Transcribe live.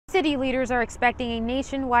City leaders are expecting a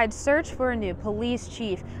nationwide search for a new police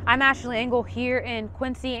chief. I'm Ashley Engel here in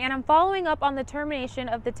Quincy, and I'm following up on the termination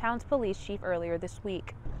of the town's police chief earlier this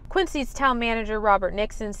week. Quincy's town manager, Robert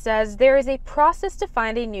Nixon, says there is a process to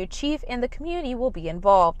find a new chief and the community will be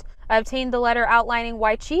involved. I obtained the letter outlining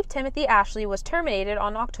why Chief Timothy Ashley was terminated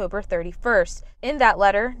on October 31st. In that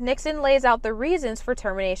letter, Nixon lays out the reasons for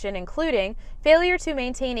termination, including failure to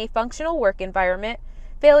maintain a functional work environment,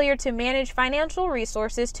 failure to manage financial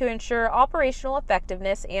resources to ensure operational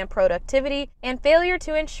effectiveness and productivity, and failure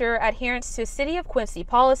to ensure adherence to City of Quincy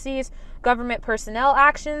policies, government personnel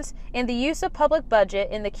actions, and the use of public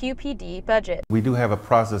budget in the QPD budget. We do have a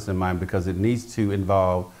process in mind because it needs to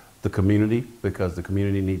involve the community, because the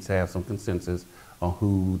community needs to have some consensus on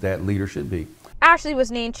who that leader should be. Ashley was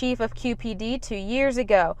named chief of QPD 2 years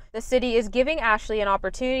ago. The city is giving Ashley an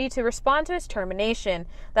opportunity to respond to his termination.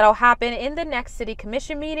 That'll happen in the next city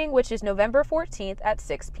commission meeting, which is November 14th at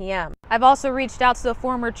 6 p.m. I've also reached out to the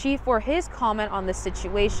former chief for his comment on the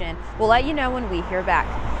situation. We'll let you know when we hear back.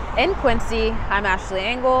 In Quincy, I'm Ashley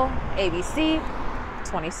Engel, ABC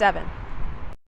 27.